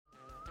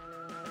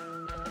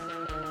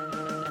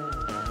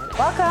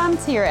Welcome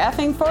to your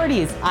effing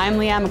 40s. I'm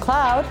Leanne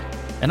McLeod.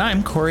 And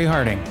I'm Corey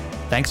Harding.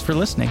 Thanks for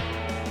listening. I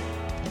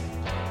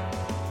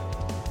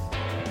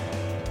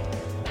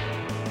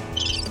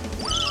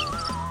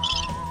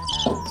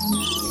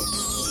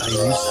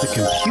used the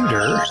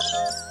computer.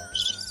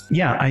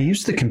 Yeah, I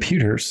used the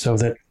computer so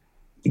that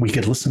we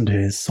could listen to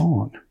his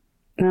song.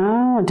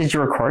 Oh, did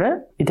you record it?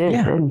 You did,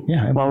 didn't you?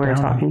 Yeah. While we were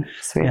talking.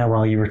 Sweet. Yeah,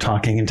 while you were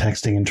talking and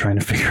texting and trying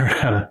to figure out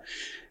how to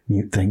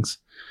mute things.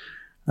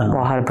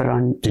 Well, how to put it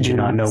on. Did you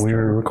not know we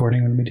were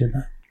recording when we did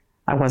that?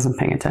 I wasn't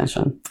paying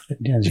attention.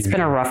 Yeah, it's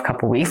been a rough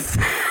couple weeks.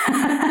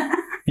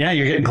 Yeah,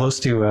 you're getting close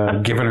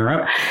to giving her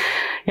up.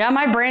 Yeah,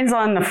 my brain's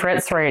on the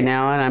fritz right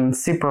now, and I'm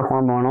super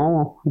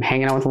hormonal. I'm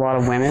hanging out with a lot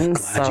of women.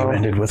 Glad you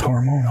ended with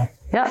hormonal.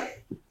 Yeah.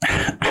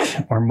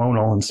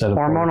 Hormonal instead of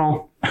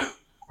hormonal.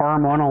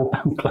 Hormonal.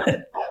 I'm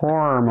glad.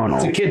 Hormonal.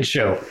 It's a kid's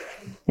show.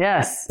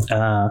 Yes.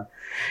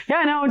 Yeah,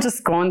 I know.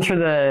 Just going through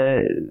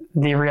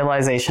the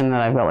realization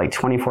that I've got like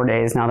 24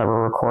 days now that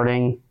we're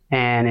recording,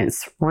 and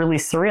it's really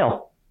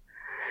surreal.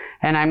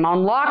 And I'm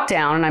on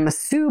lockdown, and I'm a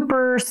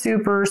super,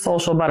 super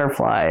social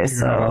butterfly.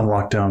 You're not on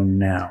lockdown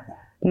now.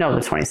 No,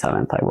 the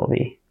 27th I will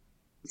be.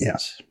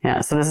 Yes. Yeah,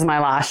 so this is my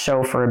last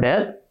show for a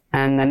bit.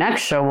 And the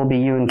next show will be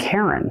you and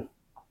Karen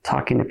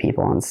talking to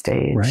people on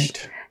stage.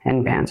 Right.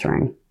 And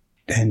bantering.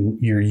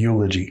 And your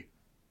eulogy.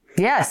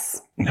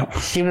 Yes. No.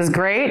 She was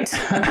great.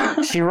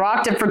 She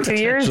rocked it for 2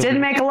 years. Didn't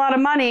make a lot of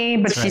money,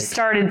 but she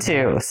started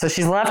to. So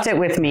she's left it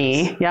with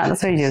me. Yeah,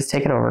 that's what you do, is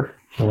take it over.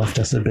 You left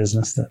us a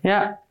business that...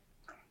 Yeah.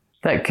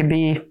 That could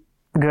be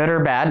good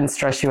or bad and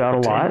stress you out a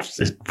lot.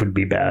 It would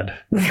be bad.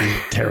 It would be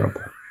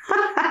terrible.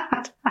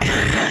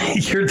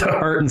 You're the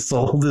heart and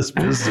soul of this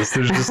business.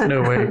 There's just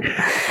no way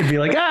to be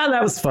like,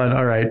 that was fun.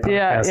 All right.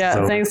 Yeah.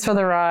 Thanks for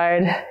the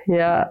ride.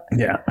 Yeah.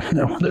 Yeah.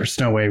 No, there's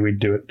no way we'd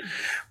do it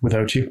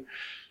without you.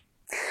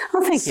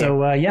 Oh, thank you.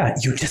 So,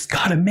 you just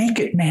got to make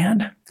it,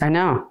 man. I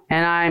know.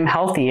 And I'm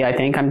healthy. I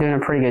think I'm doing a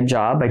pretty good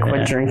job. I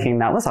quit drinking.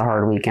 That was a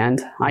hard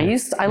weekend. Your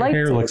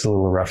hair looks a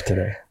little rough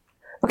today.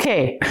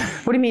 Okay.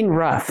 What do you mean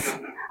rough?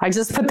 I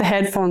just put the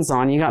headphones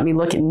on. You got me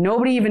looking.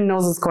 Nobody even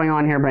knows what's going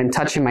on here, but I'm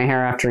touching my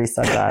hair after he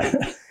said that.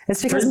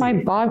 It's because my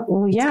body,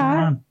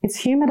 it's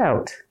humid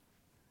out.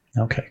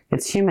 Okay.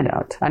 It's humid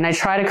out. And I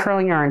tried a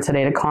curling iron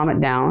today to calm it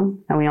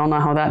down. And we all know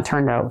how that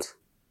turned out.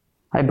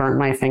 I burnt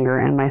my finger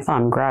and my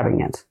thumb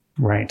grabbing it.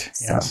 Right.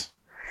 So yes.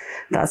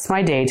 That's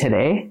my day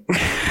today.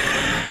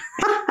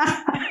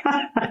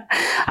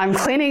 I'm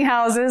cleaning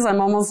houses.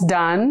 I'm almost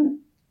done.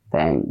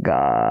 Thank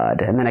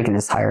God. And then I can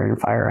just hire and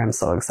fire. I'm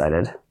so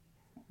excited.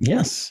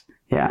 Yes.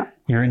 Yeah.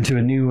 You're into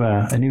a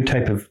new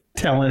type of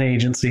talent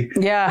agency.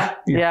 Yeah.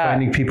 You're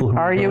finding people who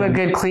are you a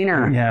good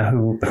cleaner? Yeah.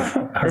 Who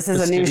this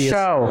is a new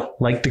show.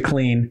 Like to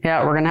clean.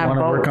 Yeah. We're going to have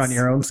votes. Want to work on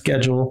your own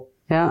schedule.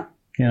 Yeah.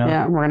 You know?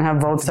 Yeah. We're going to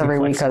have votes every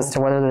week as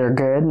to whether they're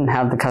good and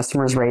have the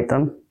customers rate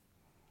them.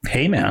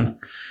 Hey, man,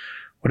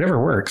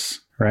 whatever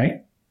works.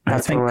 Right.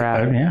 That's where we're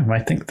at. I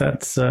think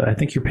that's, I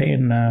think you're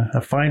paying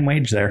a fine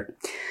wage there.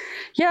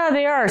 Yeah,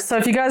 they are. So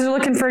if you guys are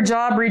looking for a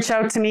job, reach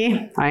out to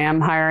me. I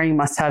am hiring.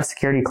 Must have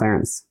security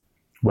clearance.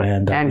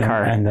 And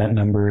car. And that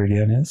number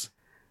again is?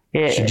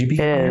 Should you be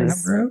giving your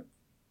number out?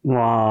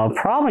 Well,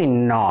 probably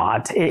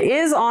not. It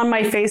is on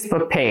my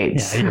Facebook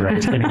page. Yeah, you're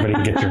right. Anybody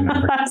can get your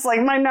number. It's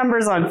like my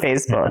number's on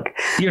Facebook.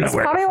 Yeah. That's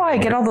probably why I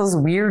get all those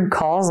weird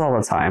calls all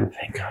the time.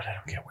 Thank God I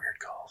don't get weird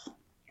calls.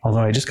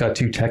 Although I just got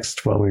 2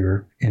 texts while we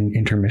were in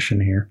intermission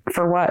here.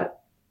 For what?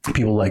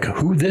 People like,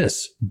 who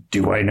this?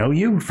 Do I know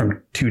you?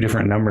 From 2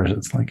 different numbers.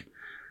 It's like,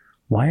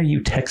 why are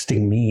you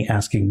texting me,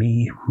 asking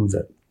me who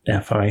the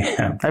F I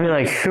am? I'd be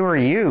like, who are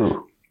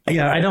you?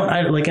 Yeah, I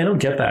don't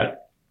get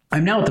that.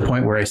 I'm now at the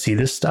point where I see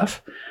this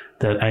stuff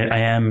that I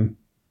am,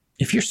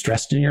 if you're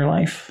stressed in your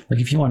life, like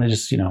if you want to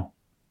just,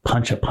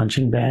 punch a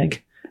punching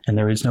bag and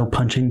there is no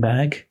punching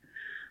bag,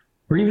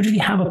 or even if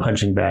you have a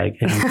punching bag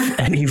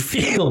and you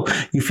feel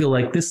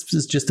like this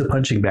is just a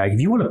punching bag. If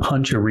you want to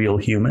punch a real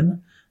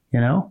human,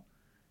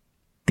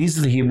 these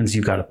are the humans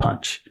you got to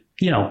punch,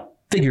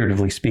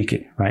 figuratively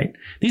speaking, right?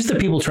 These are the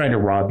people trying to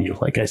rob you,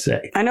 like I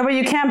say. I know, but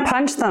you can't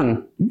punch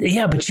them.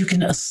 Yeah, but you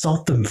can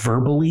assault them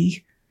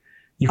verbally.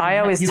 I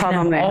always tell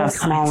them they have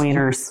small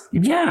wieners.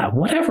 Yeah,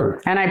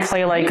 whatever. And I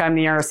play like I'm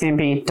the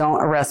RCMP.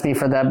 Don't arrest me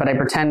for that, but I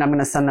pretend I'm going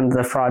to send them to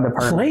the fraud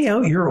department. Play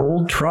out your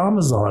old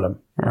traumas on them,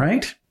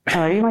 right?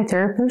 Are you my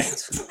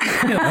therapist?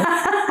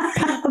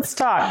 Let's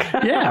talk.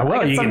 Yeah,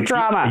 well, you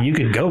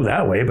could go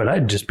that way, but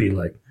I'd just be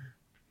like,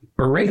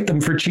 berate them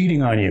for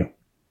cheating on you,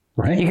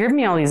 right? You give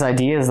me all these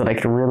ideas that I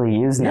could really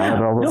use now.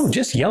 No,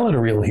 just yell at a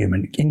real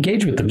human.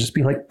 Engage with them. Just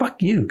be like,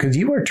 fuck you, because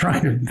you are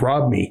trying to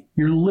rob me.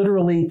 You're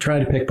literally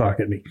trying to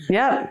pickpocket me.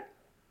 Yep.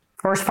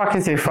 Or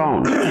fucking through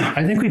phone.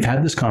 I think we've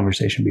had this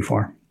conversation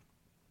before.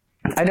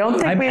 I don't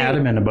think I'm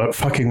adamant about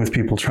fucking with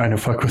people trying to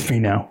fuck with me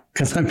now.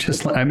 Because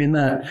I'm in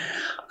that,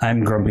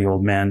 I'm grumpy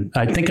old man.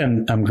 I think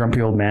I'm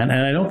grumpy old man.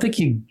 And I don't think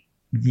you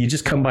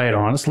just come by it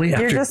honestly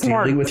after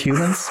dealing with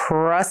humans.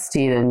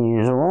 Crusty than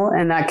usual.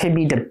 And that could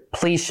be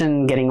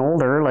depletion getting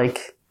older.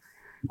 Like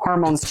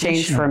hormones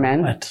change for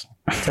men. What?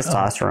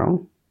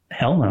 Testosterone.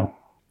 Hell no.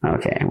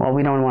 Okay, well,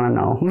 we don't want to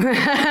know.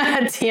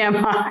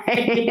 TMI.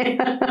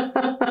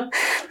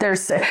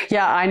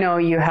 I know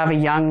you have a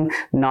young,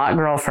 not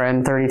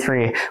girlfriend,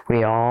 33.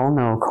 We all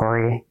know,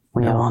 Corey.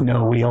 We all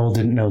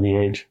didn't know the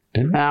age,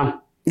 did we?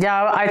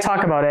 Yeah, I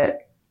talk about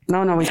it.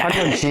 No, we talked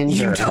about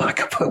Ginger.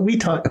 We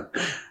talk.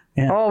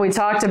 Yeah. Oh, we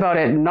talked about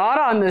it, not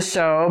on the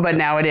show, but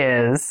now it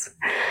is.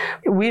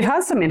 We've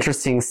had some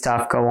interesting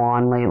stuff go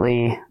on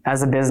lately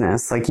as a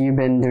business. Like you've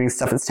been doing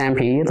stuff at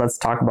Stampede. Let's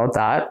talk about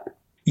that.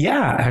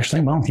 Yeah,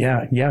 actually, well,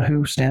 yeah,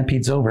 Yahoo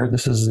Stampede's over.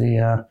 This is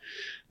the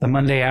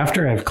Monday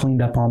after. I've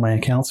cleaned up all my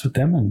accounts with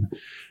them, and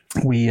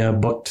we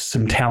booked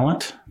some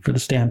talent for the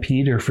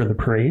Stampede or for the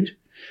parade.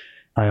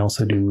 I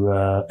also do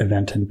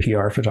event and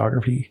PR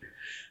photography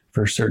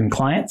for certain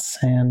clients,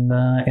 and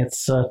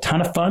it's a ton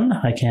of fun.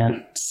 I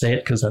can't say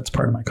it because that's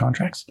part of my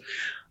contracts.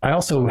 I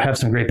also have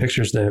some great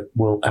pictures that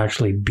will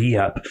actually be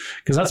up,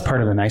 because that's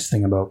part of the nice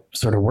thing about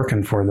sort of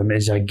working for them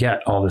is I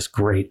get all this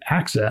great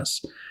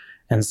access.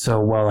 And so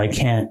while I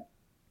can't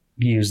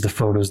use the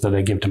photos that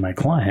I give to my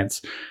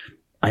clients,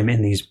 I'm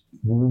in these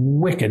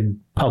wicked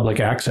public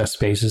access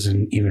spaces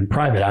and even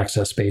private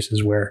access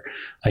spaces where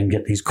I can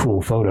get these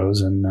cool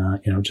photos and,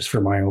 just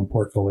for my own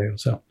portfolio.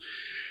 So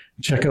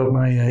check out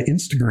my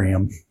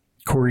Instagram,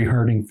 Corey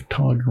Harding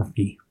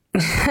Photography.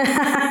 Is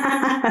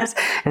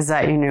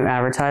that your new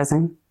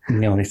advertising?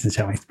 No, this is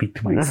how I speak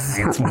to my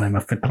clients when I'm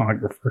a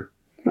photographer.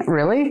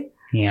 Really?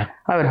 Yeah.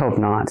 I would hope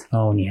not.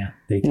 Oh, yeah.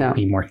 They take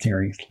me more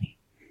seriously.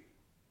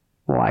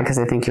 Why? Because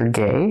they think you're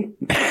gay?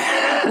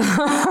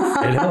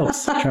 It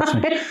helps. Trust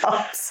me. It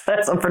helps.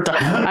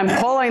 I'm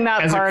pulling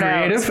that part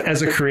out.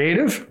 As a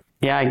creative?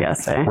 Yeah, I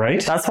guess, eh?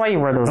 Right? That's why you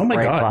wear those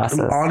bright glasses.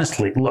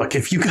 Honestly, look,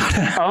 if you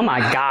gotta... Oh my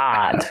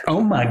God.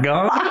 Oh my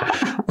God.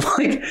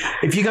 Like,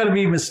 if you gotta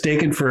be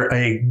mistaken for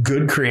a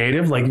good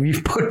creative, like if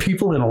you put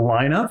people in a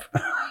lineup,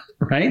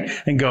 right?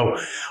 And go,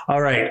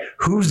 all right,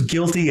 who's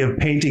guilty of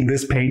painting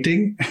this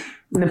painting?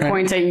 The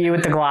point at you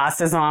with the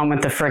glasses on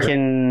with the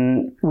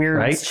freaking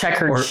weird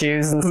checkered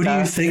shoes and stuff. Who do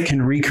you think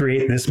can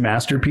recreate this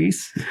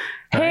masterpiece?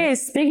 Hey,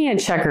 speaking of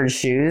checkered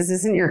shoes,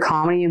 isn't your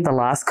comedy the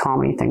last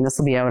comedy thing? This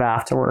will be out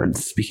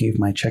afterwards. Speaking of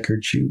my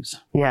checkered shoes.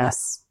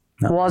 Yes.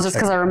 Well, just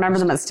because I remember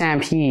them at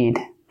Stampede,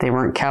 they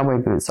weren't cowboy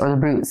boots, or the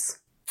boots.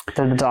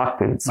 They're the dock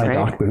boots, right? My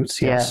dock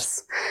boots,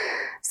 yes.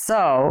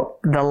 So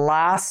the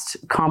last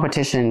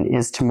competition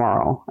is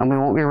tomorrow, and we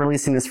won't be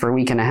releasing this for a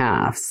week and a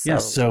half.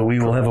 So we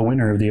will have a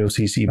winner of the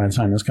OCC by the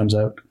time this comes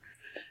out.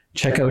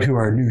 Check out who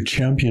our new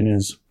champion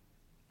is.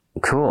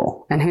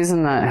 Cool. And who's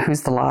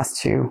the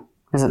last two?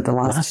 Is it the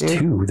last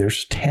two?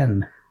 There's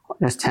 10.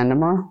 There's 10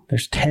 tomorrow?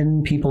 There's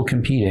 10 people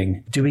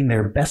competing, doing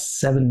their best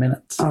 7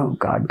 minutes. Oh,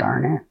 God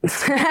darn it.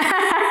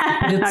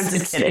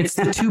 It's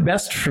the two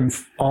best from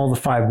all the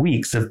 5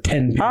 weeks of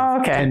 10 people. Oh,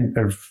 okay. 10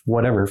 or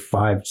whatever,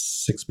 5,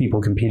 6 people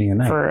competing in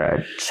that. For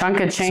a chunk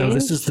of change? So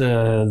this is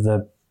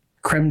the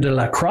creme de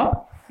la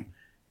crop,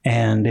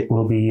 and it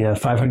will be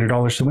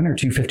 $500 to winner,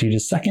 $250 to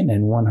second,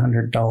 and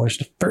 $100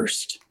 to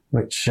first,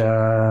 which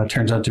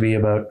turns out to be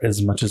about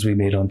as much as we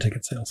made on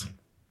ticket sales.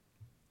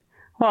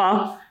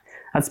 Well,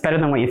 that's better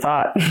than what you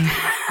thought.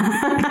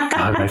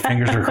 God, my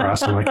fingers are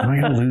crossed. I'm like, am I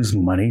going to lose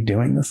money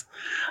doing this?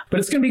 But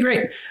it's going to be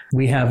great.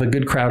 We have a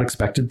good crowd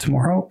expected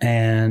tomorrow,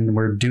 and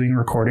we're doing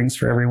recordings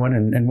for everyone.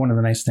 And one of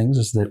the nice things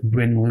is that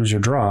win, lose, or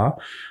draw,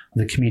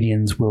 the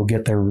comedians will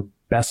get their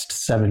best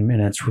 7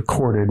 minutes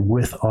recorded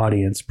with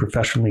audience,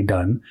 professionally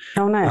done.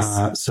 Oh, nice.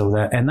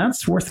 And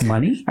that's worth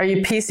money. Are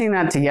you piecing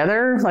that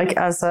together, like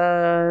as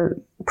a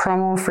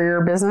promo for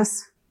your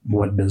business?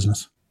 What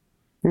business?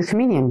 Your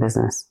comedian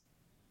business.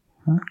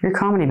 Huh? Your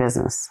comedy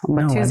business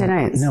on Tuesday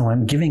nights. No,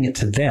 I'm giving it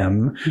to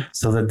them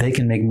so that they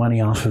can make money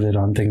off of it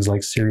on things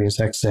like Sirius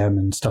XM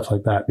and stuff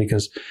like that,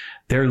 because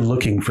they're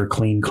looking for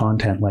clean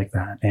content like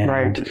that.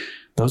 And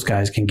those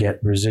guys can get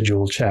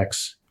residual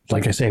checks.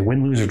 Like I say,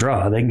 win, lose, or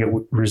draw, they can get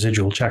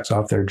residual checks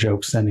off their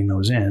jokes, sending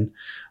those in.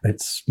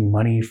 It's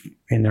money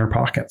in their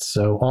pockets.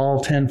 So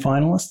all 10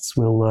 finalists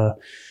will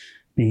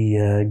be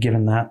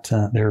given that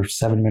their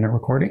 7-minute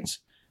recordings.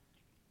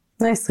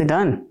 Nicely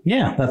done.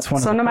 Yeah, that's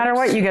one. So no matter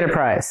what, you get a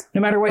prize.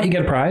 No matter what, you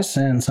get a prize,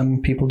 and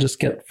some people just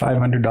get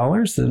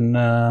 $500, and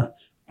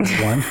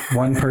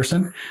one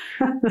person.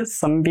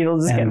 Some people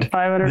just get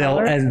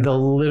 $500. And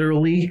they'll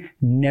literally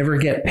never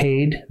get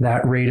paid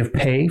that rate of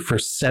pay for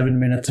 7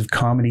 minutes of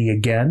comedy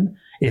again.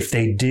 If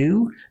they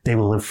do, they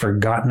will have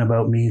forgotten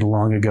about me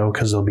long ago,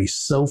 because they'll be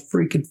so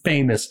freaking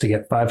famous to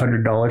get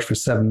 $500 for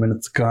 7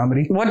 minutes of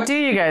comedy. What do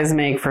you guys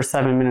make for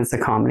 7 minutes of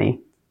comedy?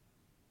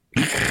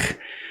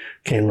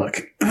 Okay,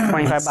 look.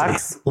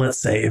 $25? Let's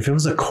say if it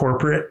was a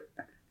corporate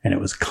and it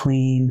was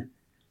clean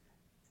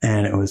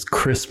and it was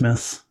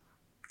Christmas.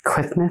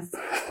 Christmas?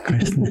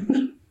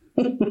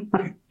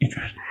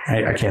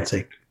 I can't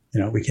say,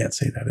 we can't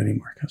say that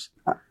anymore.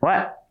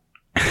 What?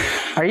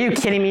 Are you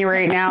kidding me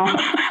right now?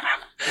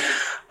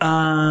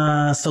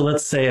 So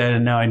let's say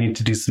now I need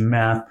to do some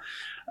math.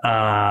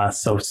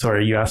 So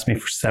sorry, you asked me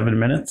for 7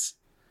 minutes.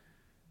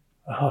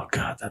 Oh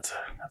God, that's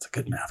a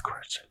good math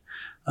question.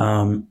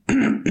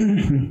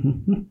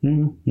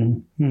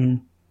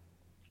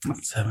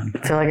 7.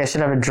 I feel like I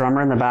should have a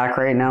drummer in the back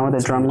right now with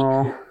a drum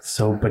roll.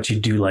 So, but you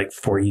do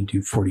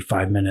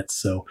 45 minutes.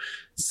 So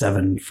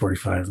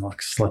 7:45,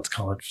 let's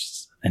call it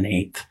an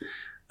eighth.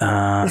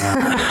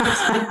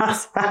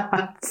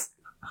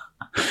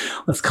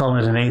 Let's call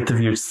it an eighth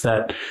of your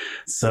set.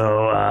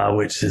 So,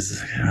 which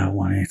is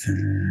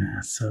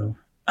 1/8. So,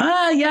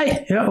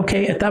 yeah.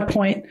 Okay. At that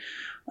point,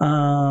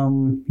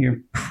 you're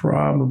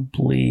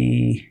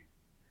probably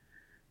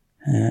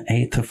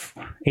eighth of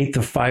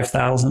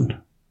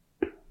 5,000.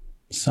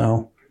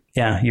 So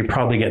yeah, you're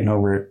probably getting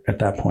over it at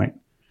that point.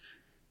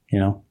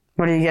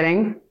 What are you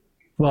getting?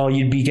 Well,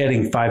 you'd be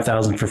getting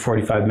 5,000 for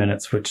 45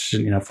 minutes, which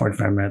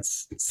 45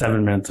 minutes,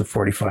 7 minutes of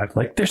 45.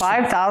 Like there's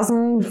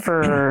 5,000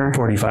 for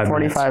 45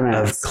 minutes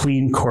of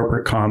clean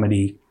corporate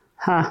comedy.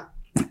 Huh.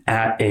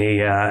 At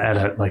a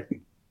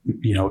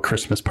a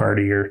Christmas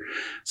party or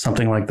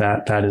something like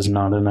that. That is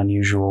not an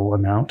unusual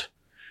amount.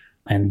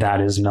 And that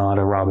is not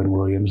a Robin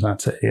Williams.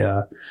 That's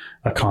a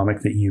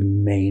comic that you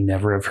may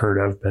never have heard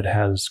of, but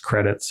has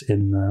credits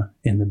in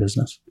the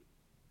business.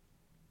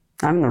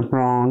 I'm in the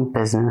wrong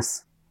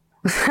business.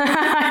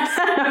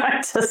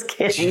 I'm just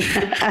kidding.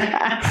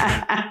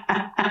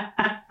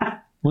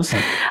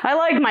 Listen, I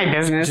like my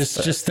business.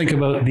 Just think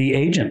about the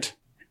agent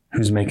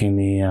who's making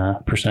the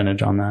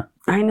percentage on that.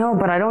 I know,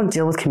 but I don't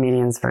deal with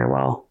comedians very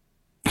well.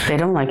 They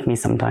don't like me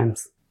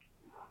sometimes.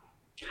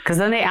 Because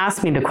then they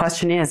ask me, the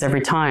question is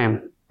every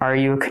time, are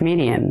you a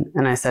comedian?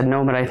 And I said,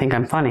 no, but I think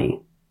I'm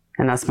funny.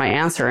 And that's my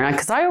answer. And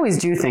because I always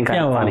do think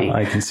I'm funny.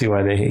 I can see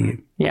why they hate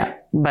you. Yeah.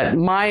 But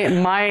my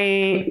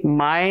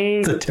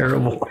It's a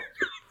terrible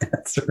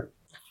answer.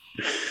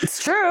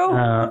 It's true.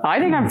 I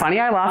think I'm funny.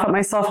 I laugh at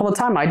myself all the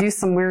time. I do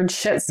some weird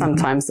shit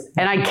sometimes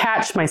and I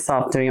catch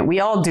myself doing it.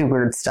 We all do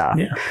weird stuff.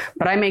 Yeah.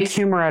 But I make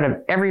humor out of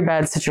every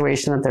bad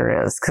situation that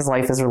there is because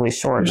life is really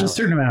short. There's a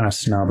certain amount of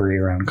snobbery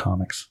around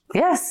comics.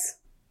 Yes.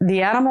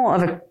 The animal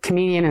of a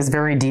comedian is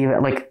very diva,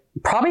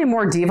 probably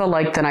more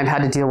diva-like than I've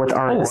had to deal with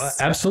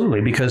artists. Oh, absolutely.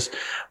 Because,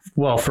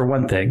 well, for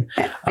one thing.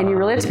 And you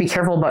really have to be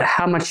careful about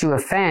how much you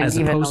offend, as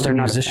even though opposed they're to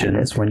not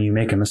musicians, offended. when you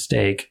make a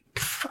mistake,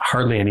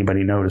 hardly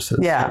anybody notices.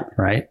 Yeah.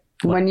 Right?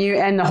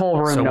 And the whole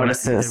room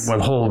notices. When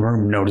the whole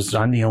room notices,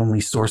 I'm the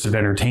only source of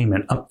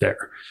entertainment up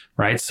there.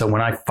 Right? So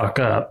when I fuck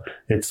up,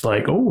 it's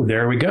like, oh,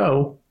 there we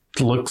go.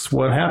 Looks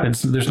what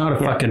happens. There's not a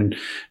fucking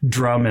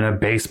drum and a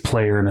bass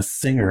player and a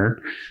singer,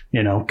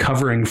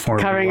 covering for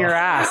me. Covering your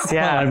ass,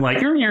 yeah. I'm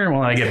like, when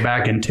I get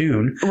back in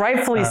tune.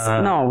 Rightfully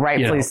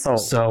so.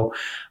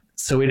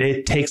 So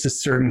it takes a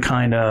certain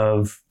kind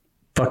of,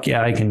 fuck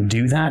yeah, I can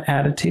do that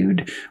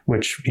attitude,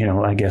 which,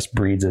 I guess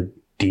breeds a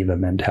diva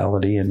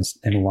mentality in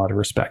a lot of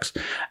respects.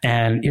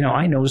 And,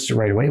 I noticed it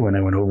right away when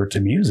I went over to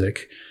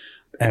music.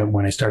 And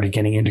when I started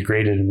getting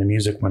integrated in the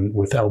music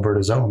with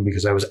Alberta's Own,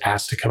 because I was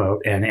asked to come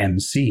out and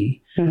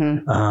MC,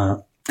 and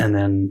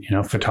then,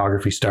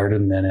 photography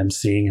started, and then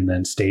MCing, and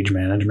then stage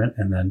management,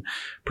 and then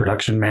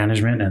production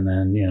management, and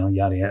then,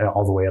 yada,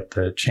 all the way up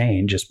the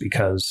chain just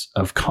because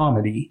of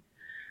comedy.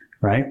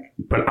 Right.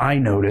 But I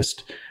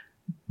noticed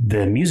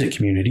the music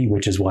community,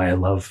 which is why I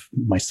love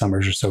my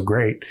summers are so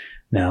great.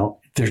 Now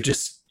they're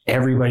just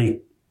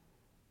everybody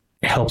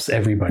helps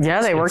everybody.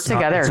 Yeah, they work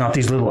together. It's not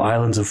these little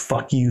islands of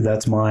fuck you,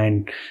 that's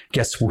mine.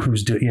 Guess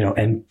who's doing,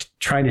 and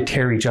trying to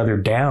tear each other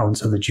down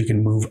so that you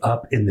can move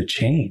up in the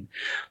chain.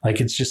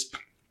 Like it's just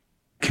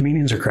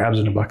comedians are crabs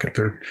in a bucket.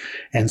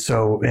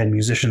 And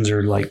musicians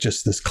are like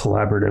just this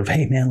collaborative,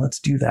 hey man, let's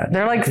do that.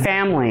 They're like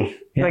family.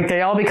 Yeah. Like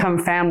they all become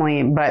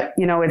family, but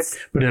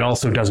but it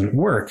also doesn't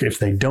work if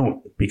they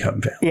don't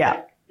become family.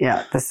 Yeah.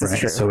 Yeah. This is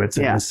true. So it's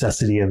a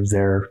necessity of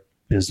their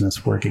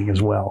business working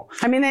as well.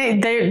 I mean,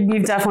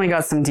 you've definitely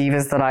got some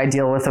divas that I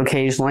deal with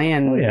occasionally,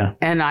 and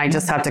and I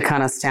just have to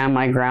kind of stand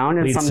my ground.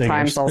 And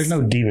sometimes there's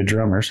no diva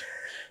drummers.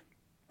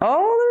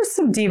 Oh, there's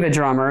some diva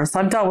drummers.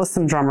 I've dealt with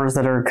some drummers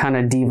that are kind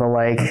of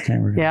diva-like.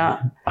 Okay,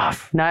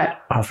 off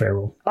air.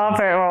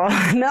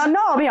 No,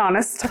 I'll be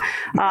honest.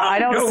 I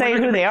don't say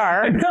who they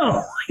are.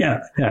 No,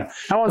 yeah.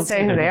 I won't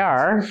say who they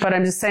are, but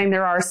I'm just saying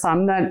there are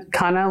some that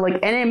kind of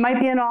and it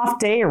might be an off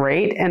day,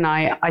 right? And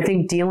I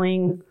think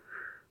dealing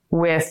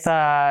with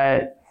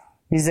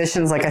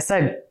musicians, like I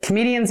said,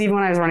 comedians, even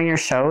when I was running your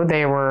show,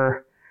 they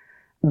were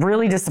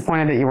really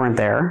disappointed that you weren't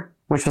there,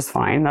 which was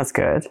fine. That's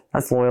good.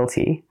 That's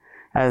loyalty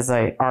as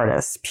an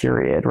artist,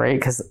 period, right?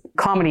 Because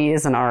comedy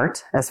is an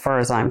art as far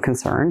as I'm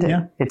concerned.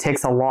 Yeah. It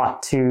takes a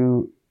lot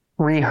to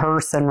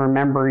rehearse and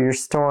remember your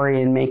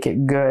story and make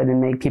it good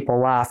and make people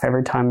laugh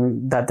every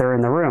time that they're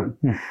in the room.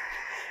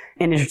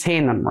 And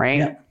entertain them, right?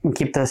 Yeah. And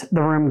keep the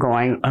room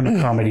going. I'm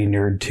a comedy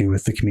nerd too,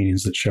 with the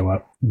comedians that show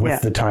up,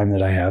 with the time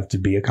that I have to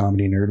be a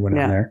comedy nerd when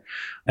I'm there.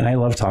 And I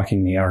love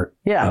talking the art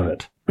of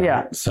it. Right?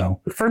 Yeah.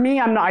 So for me,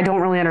 I don't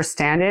really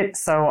understand it.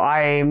 So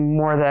I'm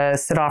more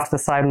sit off to the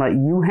side and let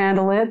you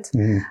handle it.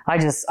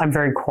 I'm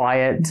very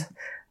quiet,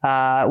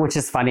 which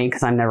is funny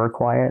because I'm never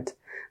quiet.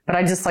 But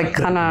I just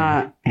kind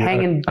of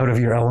hanging out of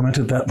your element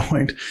at that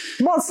point.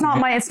 Well, it's not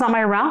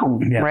my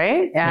realm,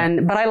 right?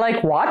 But I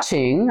like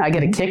watching. I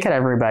get a kick at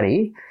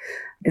everybody.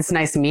 it's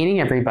nice meeting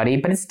everybody,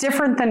 but it's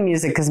different than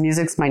music because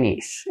music's my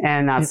niche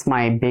and that's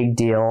my big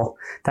deal.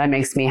 That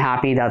makes me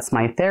happy. That's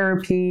my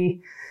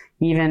therapy.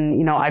 Even,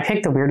 you know, I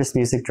pick the weirdest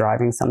music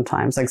driving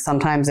sometimes. Like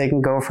sometimes they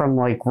can go from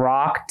like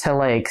rock to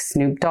like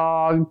Snoop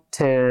Dogg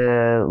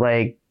to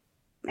like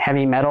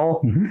heavy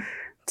metal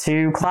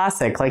to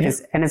classic. Like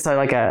it's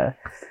like a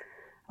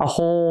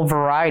whole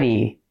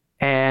variety.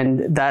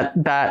 And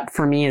that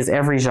for me is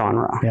every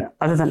genre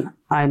other than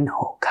I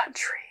know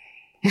country.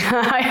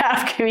 I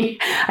have to be,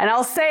 and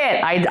I'll say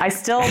it. I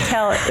still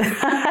tell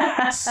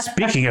it.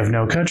 Speaking of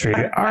no country,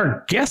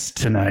 our guest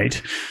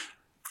tonight.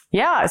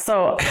 Yeah,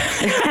 so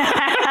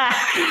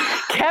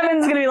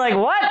Kevin's gonna be like,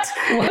 "What?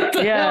 What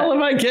the hell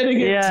am I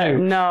getting into?"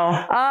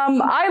 No.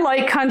 I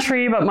like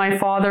country, but my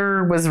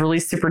father was really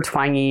super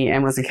twangy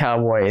and was a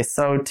cowboy.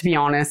 So to be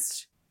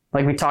honest,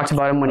 like we talked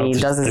about him when he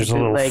does his there's a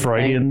little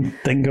Freudian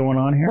thing going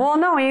on here. Well,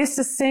 no, he used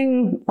to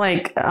sing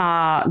like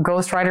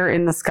Ghost Rider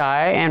in the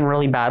Sky and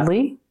really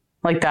badly,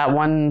 like that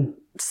one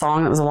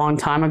song that was a long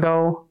time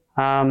ago.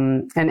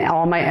 And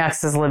All My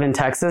Exes Live in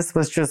Texas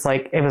was just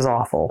like, it was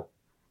awful.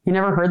 You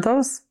never heard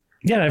those?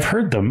 Yeah, I've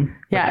heard them.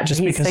 Yeah,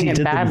 just because he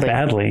did them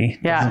badly.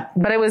 Yeah,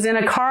 but it was in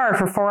a car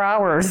for 4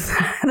 hours,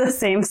 the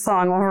same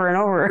song over and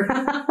over.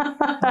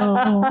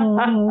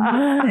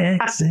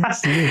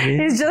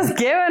 He's just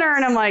giving her,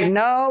 and I'm like,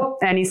 nope.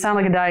 And he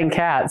sounded like a dying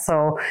cat,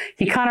 so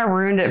he kind of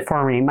ruined it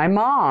for me. My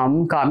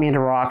mom got me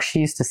into rock. She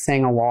used to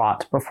sing a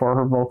lot before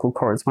her vocal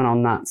cords went all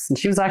nuts, and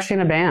she was actually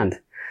in a band.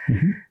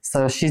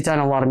 So she's done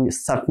a lot of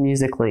stuff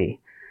musically.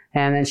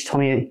 And then she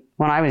told me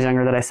when I was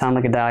younger that I sound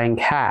like a dying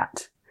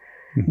cat.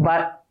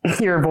 But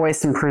your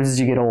voice improves as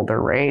you get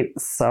older, right?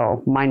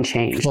 So mine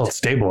changed. Well, it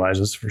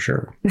stabilizes for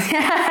sure.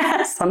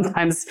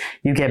 Sometimes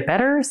you get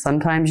better,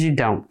 sometimes you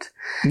don't.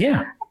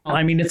 Yeah.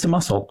 I mean, it's a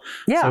muscle.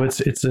 Yeah. So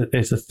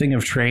it's a thing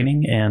of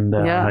training. And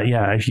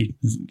if you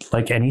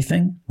like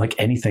anything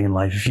in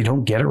life, if you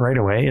don't get it right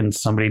away and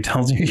somebody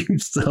tells you you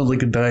sound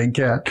like a dying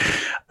cat,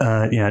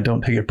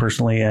 don't take it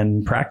personally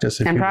and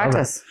practice.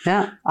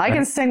 Yeah. I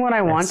can sing when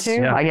I want to.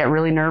 Yeah. I get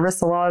really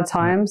nervous a lot of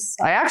times.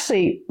 I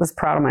actually was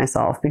proud of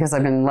myself because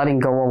I've been letting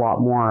go a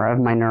lot more of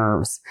my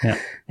nerves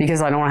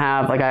because I don't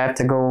have, I have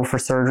to go for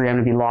surgery. I'm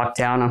going to be locked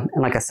down.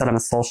 And like I said, I'm a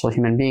social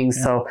human being.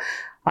 Yeah. So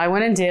I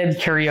went and did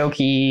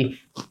karaoke.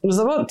 It was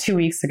about 2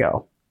 weeks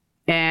ago.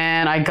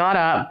 And I got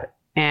up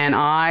and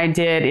I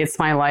did It's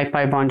My Life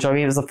by Bon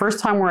Jovi. It was the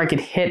first time where I could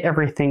hit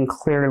everything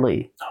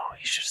clearly. Oh,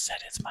 you should have said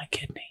It's My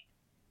Kidney.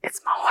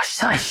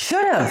 I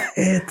should have.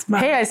 It's my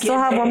Hey, I still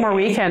have one more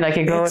weekend I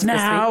could go with this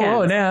weekend.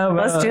 Oh, now.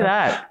 Let's do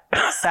that.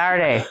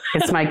 Saturday.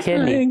 It's My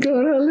Kidney. I ain't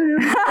gonna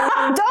live.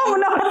 Don't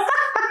know.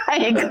 I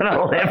ain't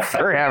gonna live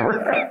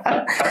forever.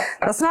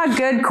 That's not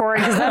good, Corey,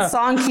 because that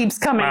song keeps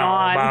coming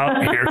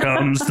on. Here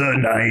comes the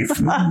knife.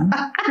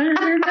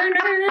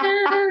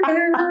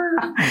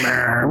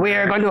 We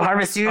are going to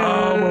harvest you.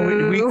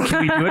 Can we do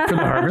it for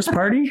the harvest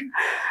party?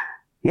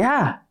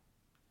 Yeah.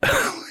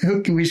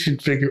 We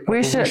should figure.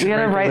 We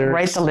gotta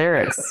write the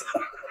lyrics.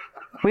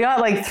 We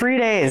got like 3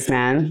 days,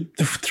 man.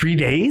 3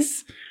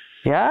 days?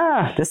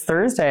 Yeah, this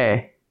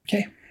Thursday.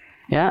 Okay.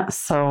 Yeah,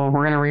 so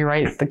we're going to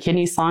rewrite the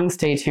Kidney song.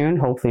 Stay tuned.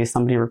 Hopefully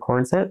somebody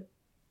records it.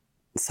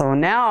 So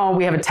now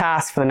we have a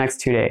task for the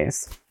next 2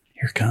 days.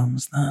 Here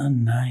comes the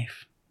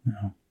knife.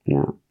 No.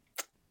 Yeah.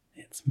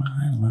 It's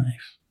my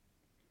life.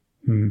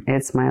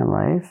 It's my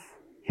life.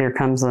 Here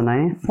comes the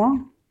knife.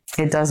 Well,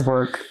 it does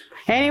work.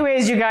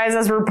 Anyways, you guys,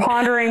 as we're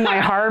pondering my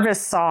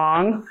harvest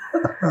song.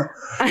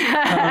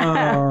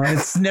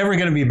 It's never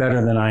going to be better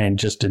than I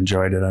just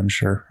enjoyed it, I'm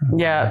sure.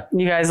 Yeah,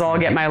 you guys all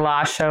get my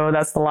last show.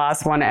 That's the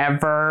last one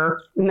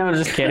ever. No,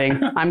 just kidding.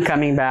 I'm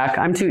coming back.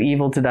 I'm too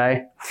evil to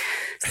die.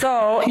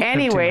 So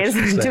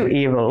anyways, too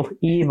evil.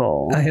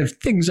 Evil. I have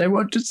things I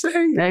want to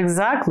say.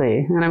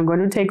 Exactly. And I'm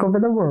going to take over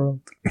the world.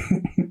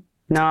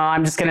 No,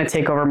 I'm just going to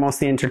take over most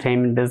of the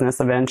entertainment business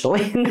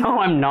eventually. No,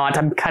 I'm not.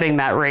 I'm cutting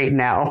that right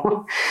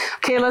now.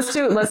 Okay, let's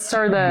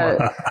start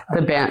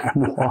the band.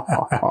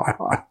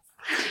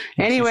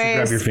 Anyways. You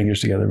grab your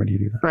fingers together when you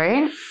do that.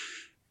 Right?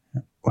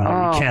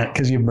 Well, you can't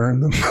because you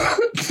burned them.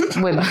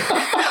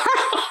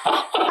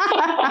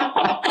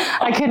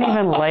 I couldn't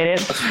even light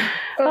it.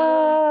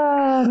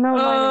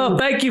 No.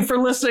 Thank you for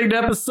listening to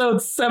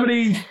episode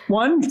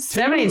 71?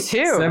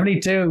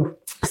 72.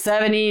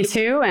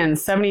 72 and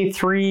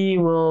 73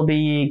 will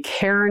be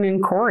Karen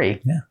and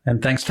Corey. Yeah.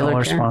 And thanks to all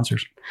our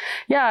sponsors.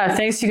 Yeah.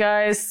 Thanks you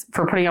guys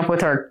for putting up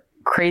with our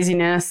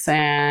craziness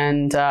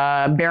and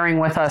bearing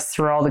with us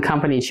through all the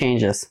company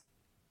changes.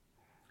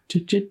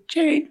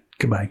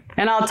 Goodbye.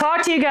 And I'll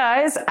talk to you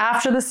guys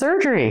after the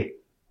surgery.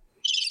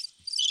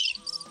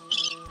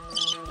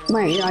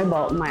 My eye.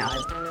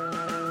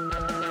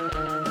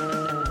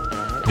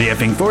 The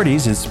Effing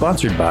 40s is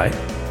sponsored by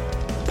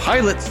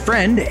Pilot's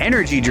Friend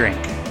Energy Drink,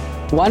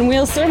 One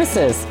Wheel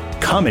Services,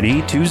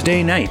 Comedy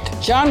Tuesday Night,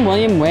 John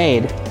William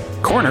Wade,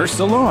 Corner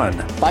Salon,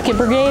 Bucket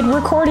Brigade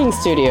Recording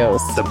Studios,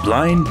 The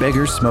Blind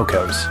Beggar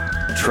Smokehouse,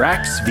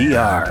 Trax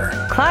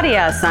VR,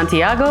 Claudia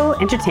Santiago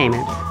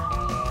Entertainment.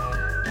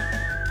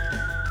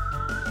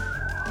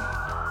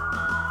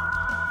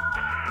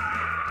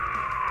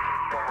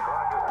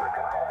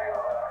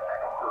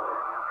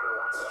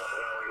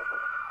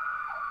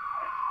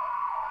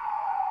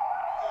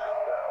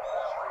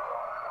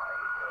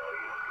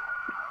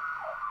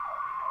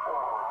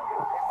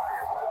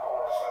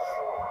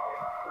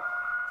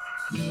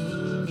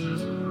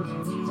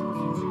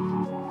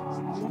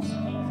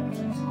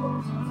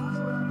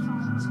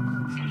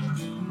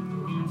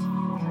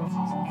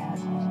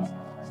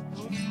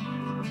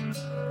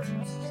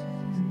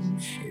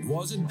 It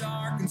was a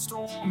dark and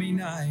stormy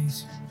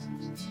night,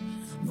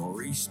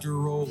 nor'easter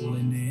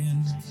rolling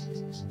in.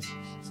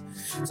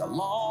 It's a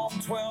long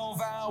 12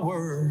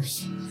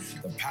 hours,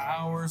 the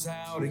power's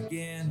out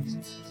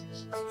again.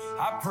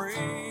 I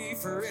pray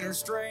for inner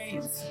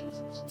strength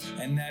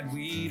and that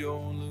we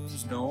don't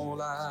lose no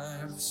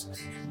lives.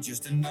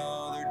 Just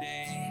another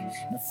day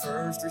in the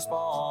first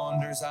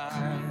responders'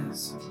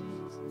 eyes.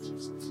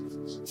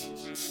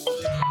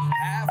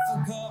 Half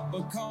a cup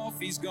of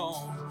coffee's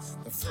gone,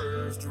 the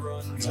first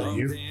run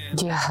comes in.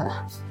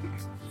 Yeah.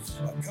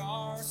 A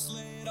car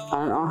slid I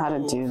don't know how to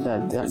do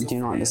the do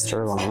not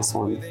disturb on this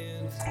one.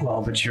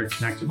 Well, but you're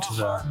connected to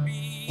the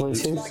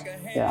Bluetooth?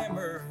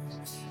 Yeah.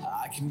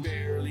 I can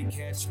barely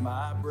catch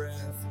my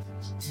breath.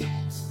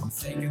 I'm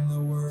thinking the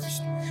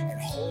worst and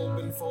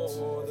hoping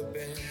for the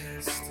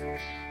best.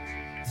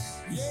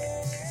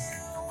 Yeah,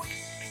 we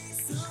ain't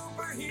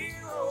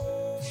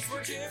superheroes,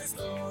 we're just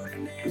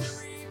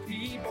ordinary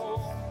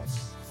people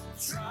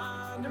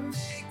trying to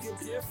make a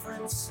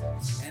difference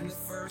and the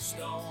first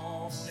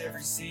on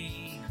every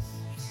scene.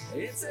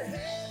 It's a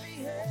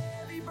heavy,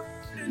 heavy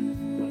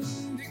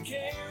burden to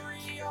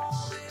carry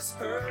all this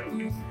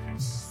burden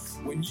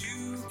when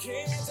you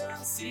can't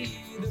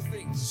unsee the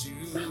things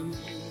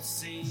you've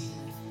seen.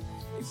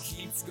 It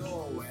keeps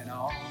going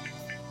on.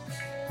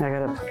 I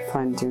gotta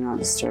find do not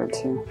disturb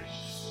too.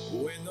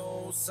 When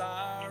those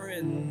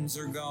sirens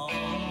are gone.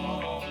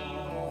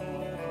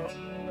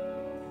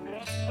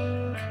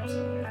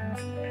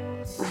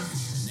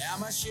 Now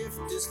my shift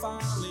is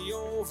finally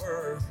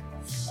over.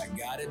 I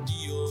gotta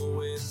deal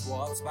with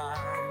what's mine.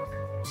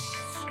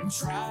 I'm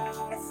trying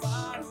to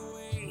find a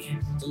way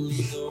to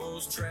leave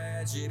those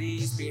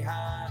tragedies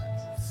behind.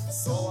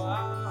 So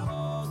I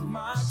hug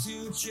my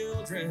 2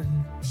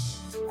 children,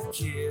 I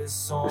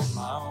kiss on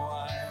my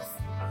wife.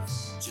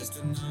 Just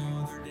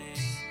another day,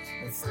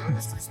 the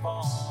first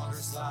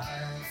responder's life.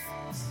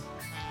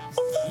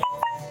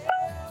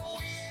 Yeah,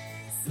 we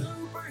ain't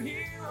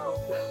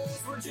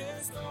superheroes, we're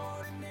just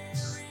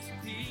ordinary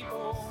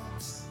people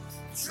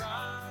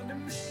trying to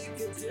make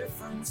a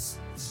difference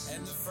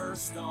and the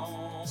first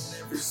on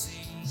every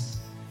scene.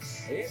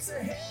 It's a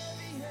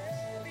heavy,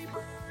 heavy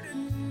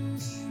burden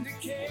to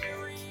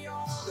carry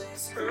all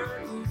this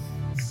burden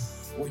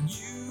when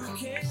you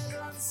can't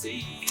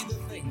unsee the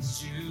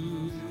things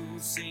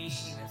you've seen.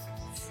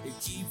 It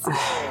keeps going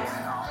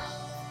on.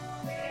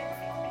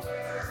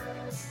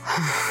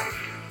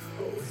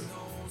 When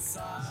those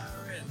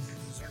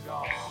sirens are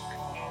gone.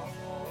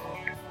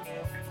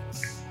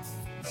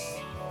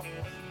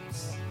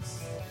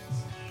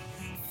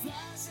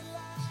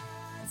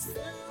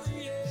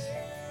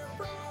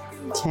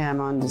 Okay, I'm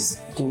on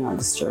do not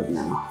disturb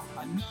now.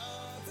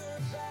 Another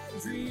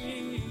bad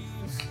dream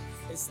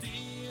is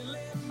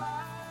stealing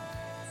my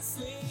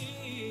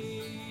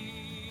sleep.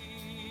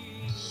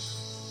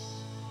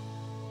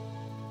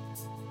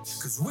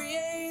 'Cause we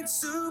ain't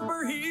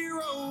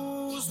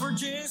superheroes, we're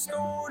just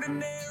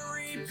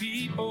ordinary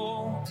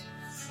people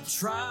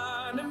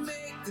trying to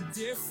make the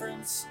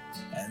difference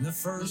and the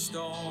first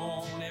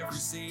on every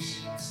scene.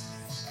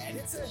 And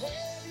it's a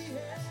heavy,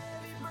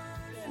 heavy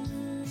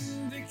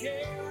burden to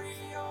carry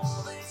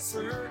all this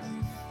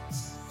burden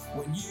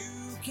when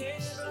you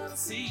can't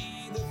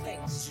unsee the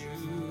things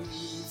you've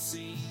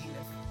seen.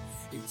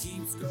 It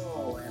keeps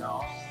going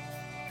on.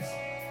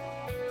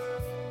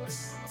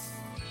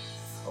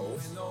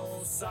 When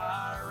those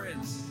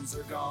sirens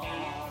are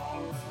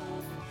gone,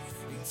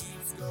 it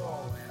keeps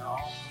going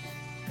on.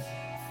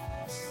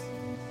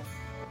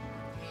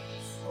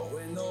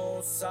 When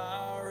those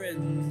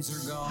sirens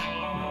are gone.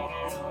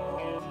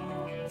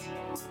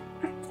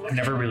 I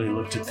never really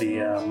looked at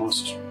the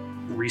most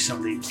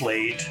recently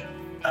played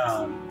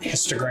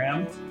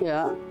histogram.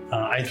 Yeah.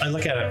 I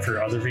look at it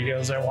for other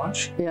videos I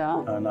watch,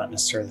 Yeah. not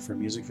necessarily for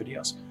music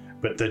videos,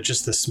 but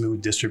just the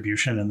smooth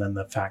distribution and then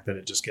the fact that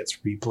it just gets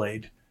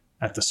replayed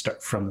at the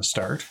start from the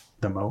start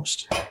the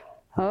most.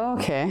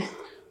 Okay.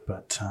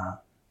 But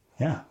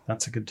yeah,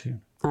 that's a good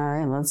tune. All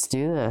right, let's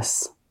do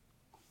this.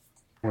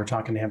 We're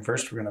talking to him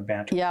first. We're going to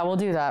banter. Yeah, we'll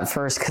do that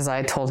first because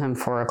I told him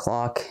 4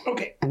 o'clock.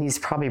 Okay. And he's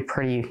probably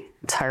pretty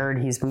tired.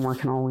 He's been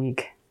working all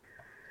week.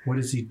 What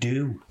does he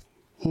do?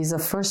 He's a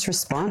first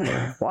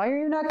responder. Why are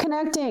you not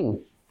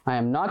connecting? I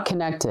am not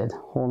connected.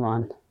 Hold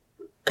on.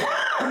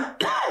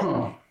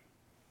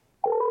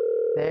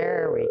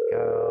 There we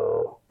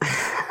go.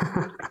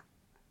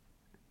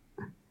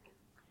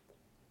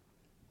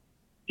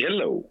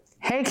 Hello.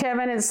 Hey,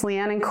 Kevin, it's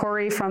Leanne and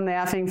Corey from the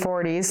effing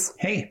 40s.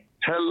 Hey.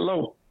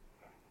 Hello.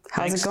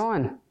 How's it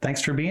going?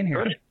 Thanks for being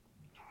here. Good.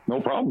 No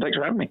problem. Thanks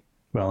for having me.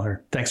 Well,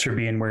 thanks for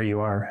being where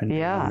you are and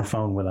being on the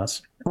phone with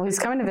us. Well, he's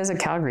coming to visit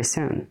Calgary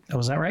soon. Oh,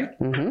 is that right?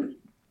 Mm-hmm.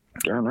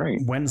 Darn right.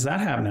 When's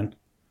that happening?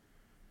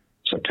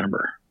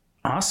 September.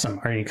 Awesome.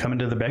 Are you coming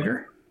to the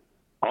Beggar?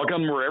 I'll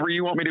come wherever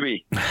you want me to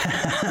be.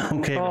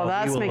 Okay. Well,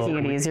 that's making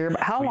it easier. But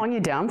how long you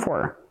down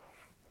for?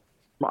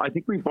 I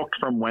think we booked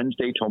from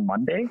Wednesday till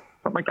Monday,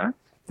 something like that.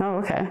 Oh,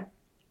 okay.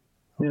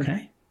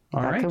 Okay.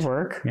 All That right. could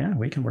work. Yeah,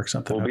 we can work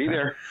something We'll out be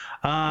there.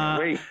 there.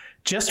 Wait.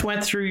 Just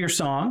went through your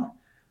song.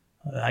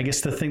 I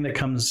guess the thing that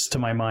comes to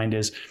my mind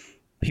is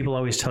people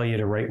always tell you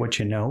to write what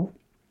you know.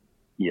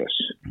 Yes.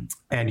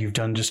 And you've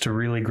done just a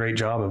really great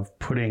job of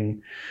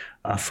putting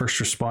a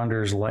first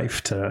responder's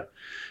life to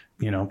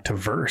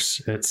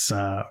verse. It's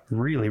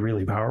really,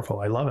 really powerful.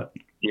 I love it.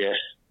 Yes.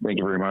 Thank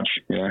you very much.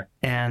 Yeah.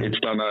 And It's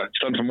done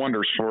some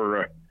wonders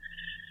for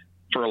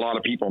a lot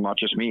of people, not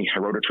just me. I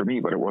wrote it for me,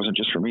 but it wasn't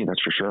just for me.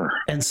 That's for sure.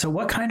 And so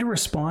what kind of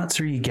response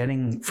are you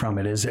getting from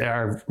it?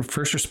 Are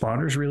first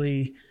responders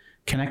really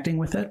connecting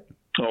with it?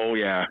 Oh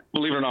yeah.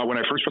 Believe it or not, when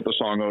I first put the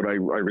song out, I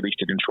released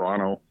it in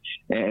Toronto,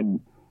 and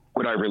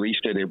when I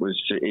released it,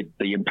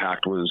 the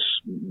impact was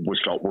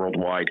felt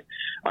worldwide.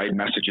 I had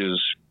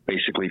messages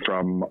basically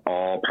from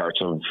all parts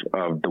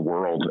of the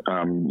world,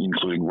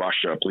 including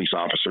Russia, police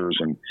officers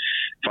and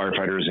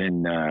firefighters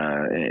in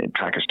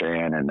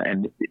Pakistan,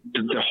 and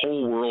the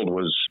whole world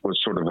was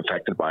sort of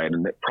affected by it.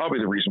 And probably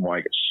the reason why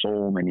I get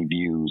so many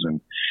views,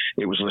 and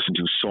it was listened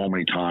to so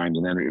many times.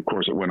 And then of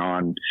course it went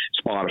on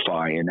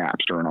Spotify and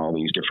Napster and all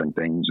these different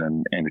things,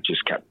 and it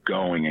just kept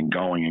going and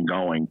going and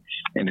going,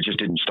 and it just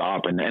didn't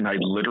stop. And I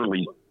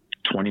literally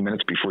 20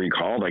 minutes before you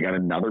called, I got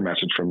another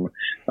message from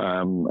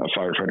a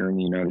firefighter in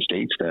the United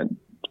States that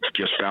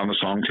just found the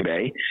song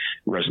today,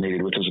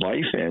 resonated with his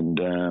life. And,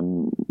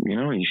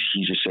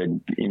 he just said,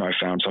 I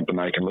found something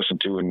I can listen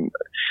to, and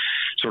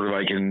sort of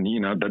I can,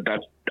 that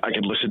I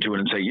can listen to it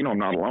and say, I'm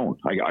not alone.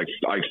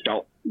 I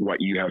felt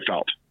what you have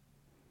felt.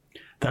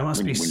 That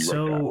must be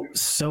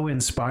so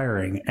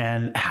inspiring.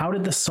 And how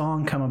did the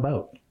song come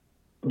about?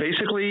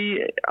 Basically,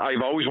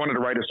 I've always wanted to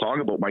write a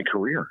song about my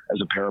career as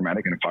a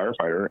paramedic and a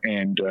firefighter.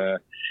 And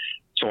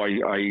so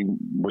I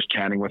was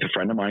chatting with a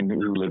friend of mine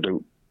who lived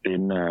out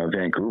in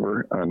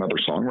Vancouver, another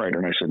songwriter.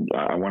 And I said,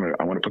 I want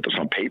to put this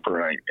on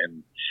paper.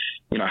 And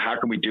how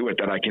can we do it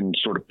that I can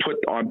sort of put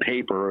on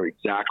paper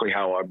exactly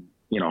how I'm,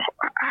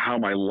 how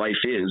my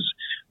life is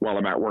while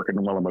I'm at work and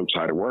while I'm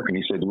outside of work. And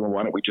he said, well,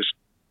 why don't we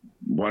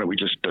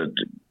just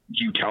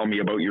you tell me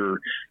about your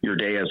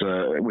day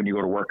when you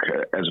go to work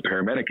as a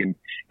paramedic, and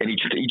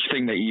each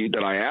thing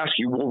that I ask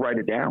you, we'll write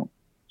it down.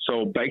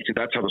 So basically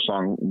that's how the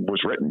song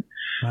was written.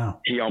 Wow.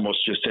 He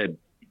almost just said,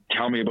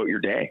 tell me about your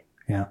day.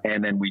 Yeah.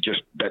 And then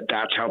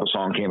that's how the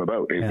song came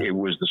about. It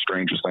was the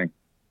strangest thing.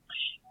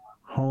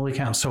 Holy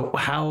cow. So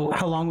how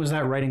long was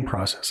that writing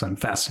process? I'm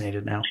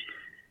fascinated now.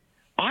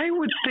 I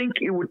would think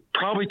it would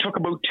probably took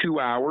about 2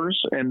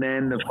 hours. And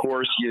then of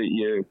course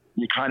you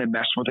kind of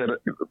mess with it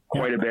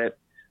quite a bit,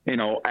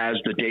 as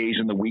the days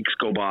and the weeks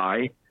go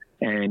by,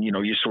 and,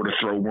 you sort of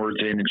throw words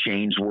in and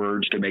change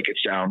words to make it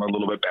sound a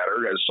little bit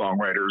better as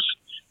songwriters.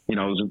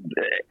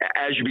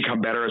 As you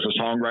become better as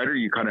a songwriter,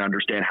 you kind of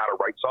understand how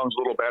to write songs a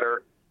little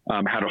better,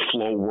 how to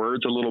flow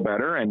words a little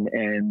better.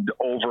 And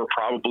over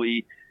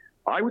probably,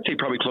 I would say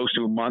probably close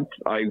to a month,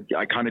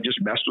 I kind of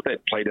just messed with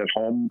it, played at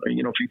home, a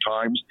few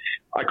times.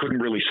 I couldn't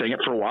really sing it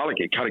for a while. Like,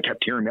 it kind of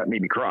kept tearing. That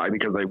made me cry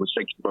because I was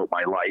thinking about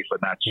my life, and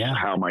that's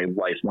how my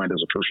life went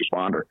as a first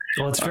responder.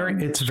 Well,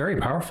 it's very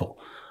powerful.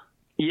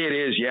 Yeah, it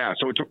is. Yeah.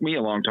 So it took me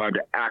a long time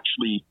to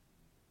actually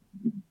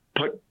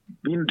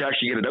to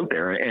actually get it out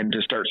there and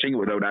to start singing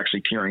without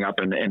actually tearing up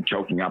and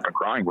choking up and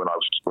crying when I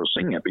was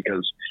singing it,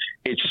 because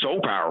it's so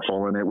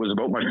powerful, and it was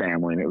about my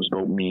family, and it was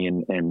about me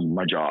and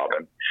my job.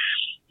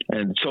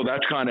 And so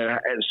that's kind of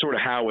sort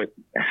of how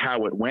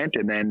it went,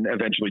 and then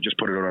eventually just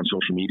put it out on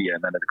social media,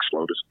 and then it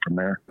exploded from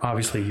there.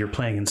 Obviously, you're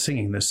playing and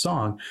singing this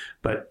song,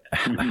 but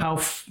how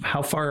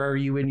far are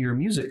you in your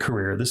music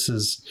career? This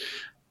is...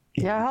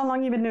 Yeah, how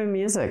long you been doing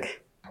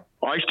music?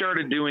 I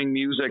started doing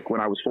music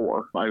when I was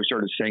 4. I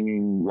started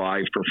singing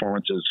live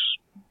performances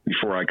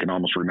before I can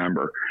almost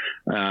remember.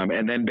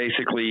 And then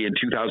basically in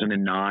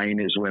 2009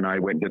 is when I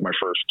went and did my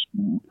first...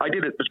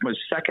 It was my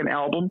second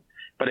album,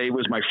 but it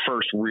was my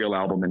first real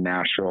album in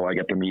Nashville. I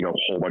got to meet a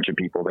whole bunch of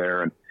people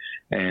there,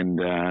 and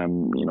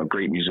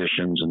great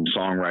musicians and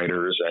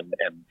songwriters. And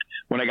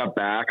when I got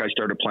back, I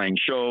started playing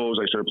shows.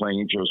 I started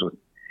playing shows with,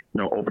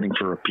 opening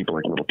for people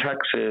like Little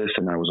Texas,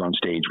 and I was on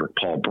stage with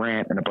Paul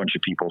Brandt and a bunch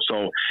of people.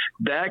 So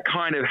that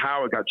kind of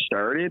how it got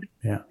started.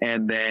 Yeah.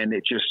 And then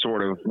it just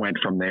sort of went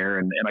from there.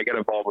 And I got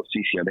involved with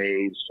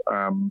CCMAs,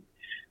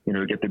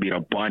 get to meet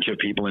a bunch of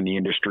people in the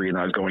industry, and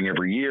I was going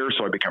every year.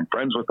 So I became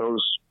friends with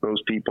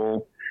those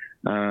people.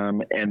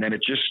 And then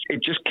it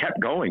just kept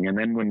going. And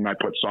then when I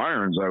put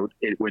Sirens out,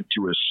 it went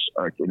to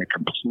in a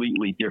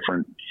completely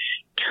different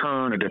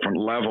turn, a different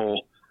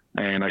level.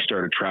 And I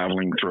started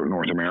traveling through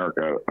North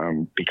America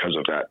because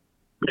of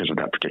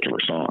that particular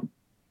song.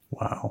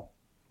 Wow,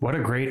 what a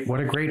great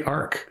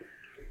arc!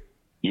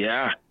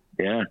 Yeah.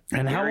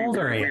 And how old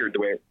are you? Weird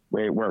the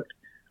way it worked.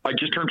 I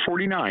just turned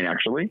 49,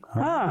 actually.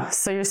 Oh,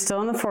 so you're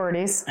still in the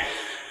 40s.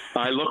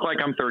 I look like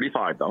I'm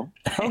 35, though.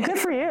 Oh, good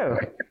for you.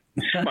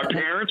 My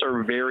parents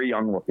are very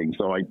young looking,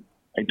 so I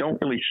don't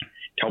really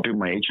tell people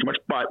my age too much.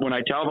 But when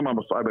I tell them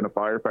I've been a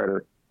firefighter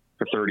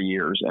for 30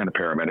 years and a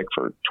paramedic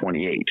for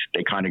 28,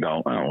 they kind of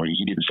go, oh,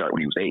 he didn't start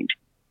when he was 8.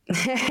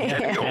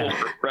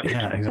 Right?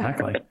 Yeah,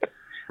 exactly.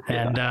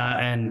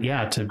 And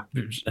yeah, to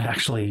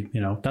actually,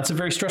 that's a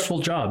very stressful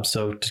job.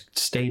 So to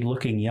stay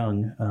looking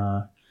young.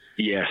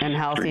 Yes. And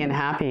healthy and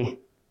happy.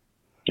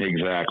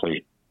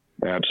 Exactly.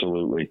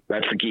 Absolutely.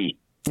 That's the key.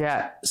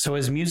 Yeah. So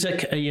has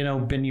music,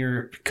 been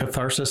your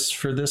catharsis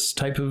for this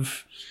type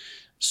of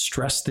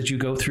stress that you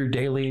go through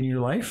daily in your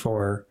life,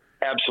 or?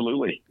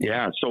 Absolutely.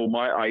 Yeah. So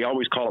I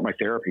always call it my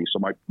therapy. So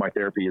my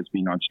therapy is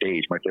being on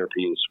stage. My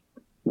therapy is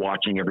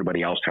watching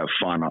everybody else have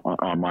fun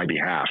on my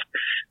behalf,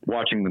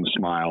 watching them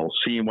smile,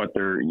 seeing what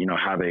they're,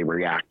 how they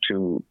react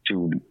to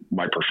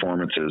my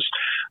performances.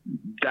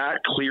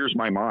 That clears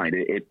my mind.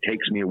 It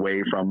takes me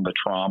away from the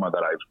trauma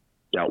that I've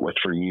dealt with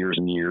for years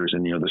and years,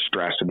 and the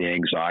stress and the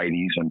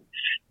anxieties,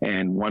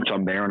 and once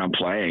I'm there and I'm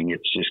playing,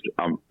 it's just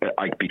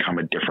I become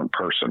a different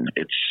person.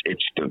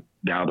 It's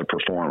now the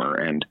performer,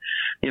 and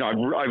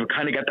I've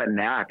kind of got that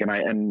knack, and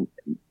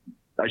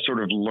I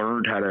sort of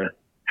learned how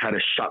to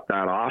shut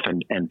that off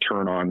and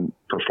turn on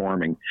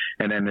performing.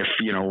 And then if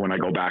when I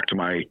go back to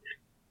my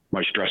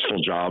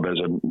stressful job as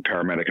a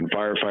paramedic and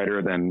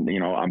firefighter, then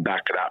I'm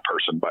back to that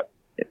person, but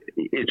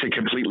it's a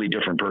completely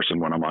different person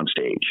when I'm on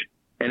stage.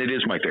 And it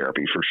is my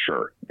therapy for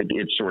sure.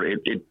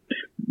 It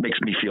makes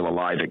me feel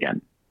alive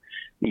again,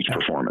 each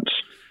performance.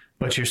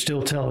 But you're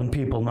still telling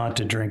people not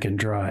to drink and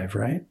drive,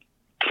 right?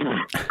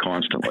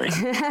 Constantly.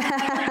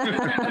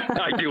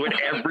 I do it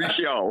every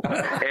show.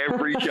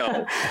 Every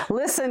show.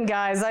 Listen,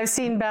 guys, I've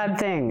seen bad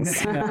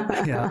things.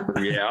 Yeah.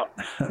 Yeah.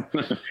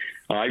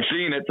 I've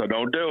seen it, so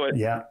don't do it.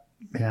 Yeah.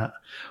 Yeah.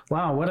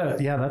 Wow.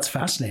 That's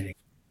fascinating.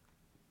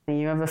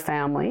 You have a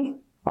family,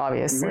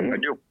 obviously. I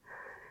do.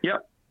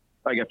 Yep.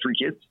 I got 3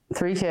 kids.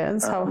 3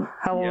 kids. How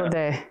old are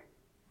they?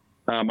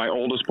 My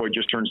oldest boy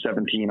just turned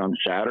 17 on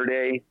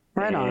Saturday.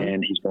 Right on.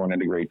 And he's going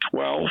into grade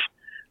 12.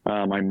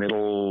 My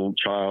middle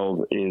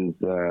child is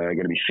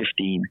going to be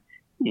 15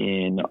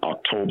 in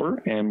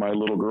October, and my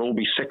little girl will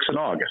be 6 in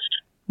August.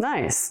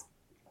 Nice.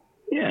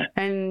 Yeah.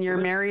 And you're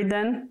married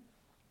then?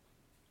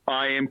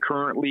 I am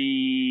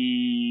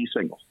currently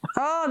single.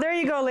 Oh, there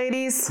you go,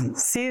 ladies.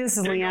 See, this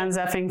is Leanne's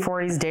effing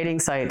 40s dating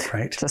site.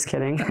 Right. Just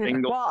kidding.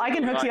 Single. Well, I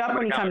can hook you up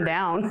when you come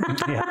down.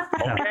 Yeah.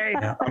 Okay.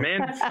 Yeah. I'm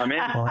in.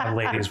 We'll have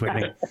ladies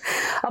waiting.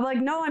 I'm like,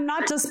 no, I'm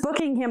not just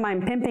booking him.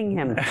 I'm pimping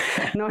him.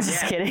 No,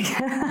 just kidding.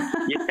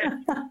 Yeah.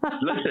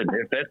 Listen,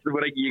 if that's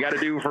what you got to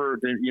do for,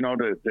 to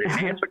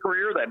enhance the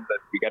career, then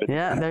you got to.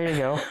 Yeah, there you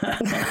go.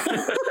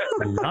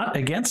 I'm not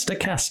against a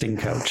casting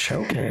coach.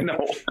 Okay.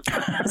 No.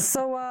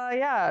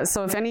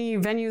 So if any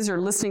venues are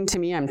listening to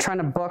me, I'm trying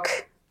to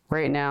book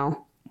right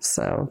now.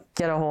 So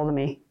get a hold of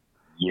me.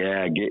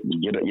 Yeah, get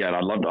it. Yeah,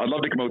 I'd love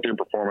to come out there and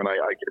perform, and I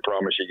can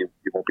promise you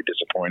won't be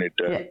disappointed.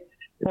 Yeah.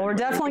 Well, we're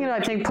definitely going to,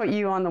 I think, put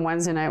you on the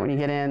Wednesday night when you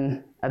get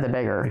in at the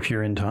Bigger. If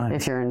you're in time.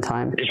 If you're in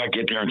time. If I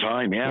get there in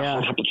time, yeah.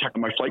 I'll have to check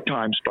my flight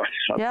times, but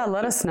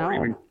let us know.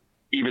 Or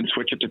even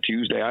switch it to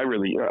Tuesday.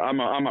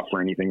 I'm up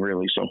for anything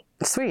really. So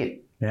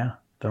sweet. Yeah.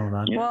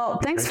 Well,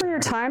 thanks for your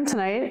time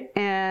tonight,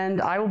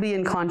 and I will be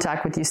in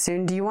contact with you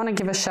soon. Do you want to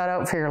give a shout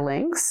out for your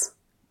links?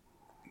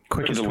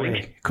 Quickest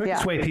way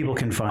people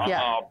can find.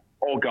 Yeah.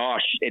 Oh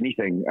gosh,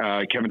 anything.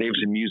 Kevin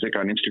Davison Music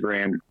on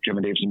Instagram,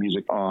 Kevin Davison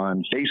Music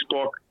on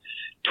Facebook.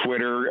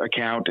 Twitter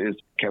account is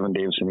Kevin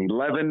Davison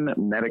 11,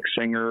 Medic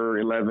Singer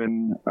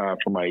 11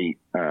 for my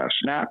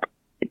Snap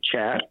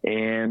chat,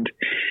 and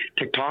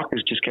TikTok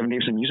is just Kevin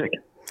Davison Music.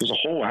 There's a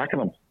whole whack of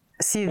them.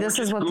 See, this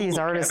is what these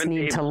artists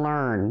need to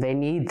learn. They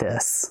need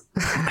this.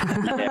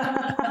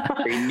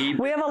 They need.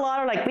 We have a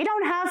lot of we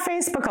don't have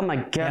Facebook. I'm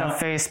like, get a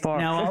Facebook.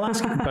 Now I'll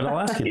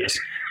ask you this: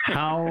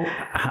 How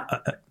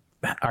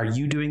are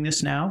you doing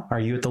this now? Are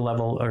you at the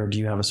level, or do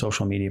you have a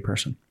social media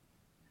person?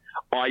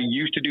 I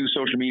used to do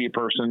social media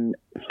person.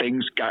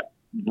 Things got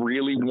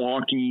really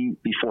wonky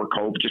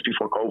just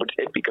before COVID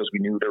hit, because we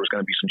knew there was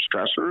going to be some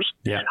stressors.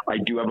 Yeah. I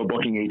do have a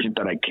booking agent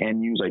that I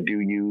can use. I do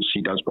use.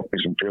 She does book me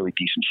some fairly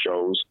decent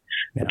shows,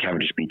 the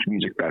Cavendish Beach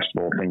Music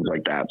Festival, things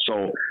like that.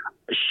 So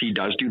she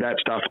does do that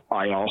stuff.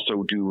 I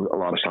also do a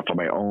lot of stuff on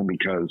my own,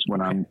 because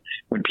when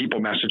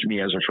people message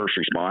me as a first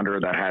responder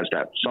that has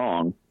that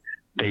song,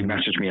 they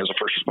message me as a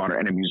first responder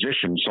and a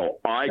musician. So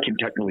I can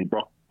technically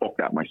book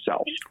that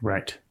myself.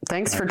 Right.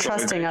 Thanks for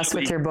trusting us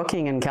with your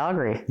booking in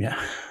Calgary. Yeah.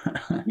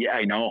 Yeah,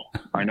 I know.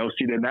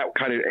 See, then that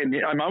kind of, and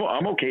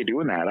I'm okay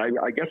doing that.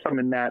 I guess I'm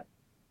in that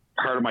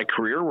part of my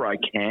career where I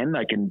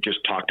can just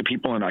talk to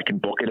people and I can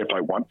book it if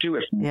I want to.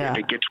 If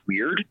it gets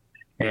weird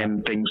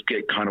and things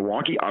get kind of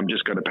wonky, I'm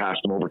just going to pass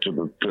them over to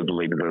the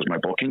lady that does my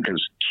booking,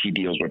 because she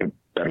deals with it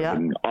better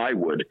than I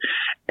would,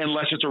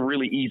 unless it's a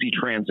really easy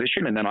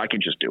transition, and then I can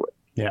just do it.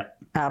 Yeah,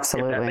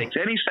 absolutely. If that makes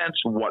any sense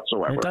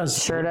whatsoever. It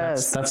does. Sure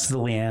does. That's the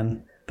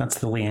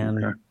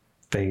Leanne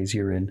phase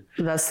you're in.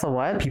 That's the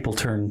what? People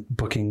turn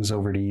bookings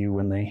over to you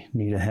when they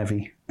need a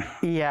heavy.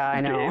 Yeah, I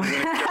know.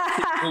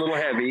 It's a little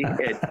heavy.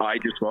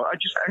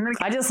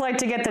 I just like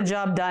to get the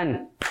job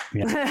done.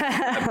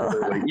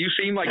 Absolutely. You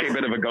seem like a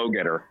bit of a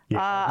go-getter.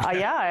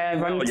 I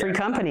run 3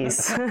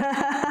 companies.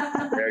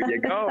 There you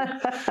go.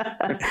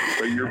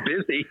 So you're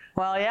busy.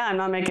 Well, yeah, I'm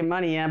not making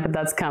money yet, but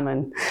that's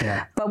coming.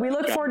 Yeah. But we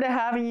look forward to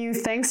having you.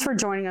 Thanks for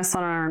joining us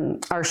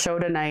on our show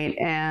tonight.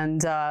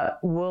 And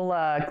we'll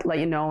let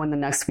you know in the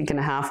next week and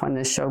a half when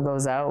this show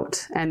goes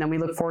out. And then we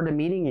look forward to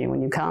meeting you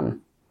when you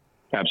come.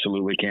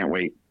 Absolutely. Can't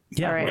wait.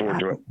 Yeah. All right. Look forward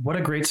to it. What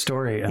a great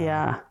story.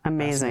 Yeah,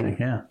 amazing.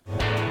 Yeah.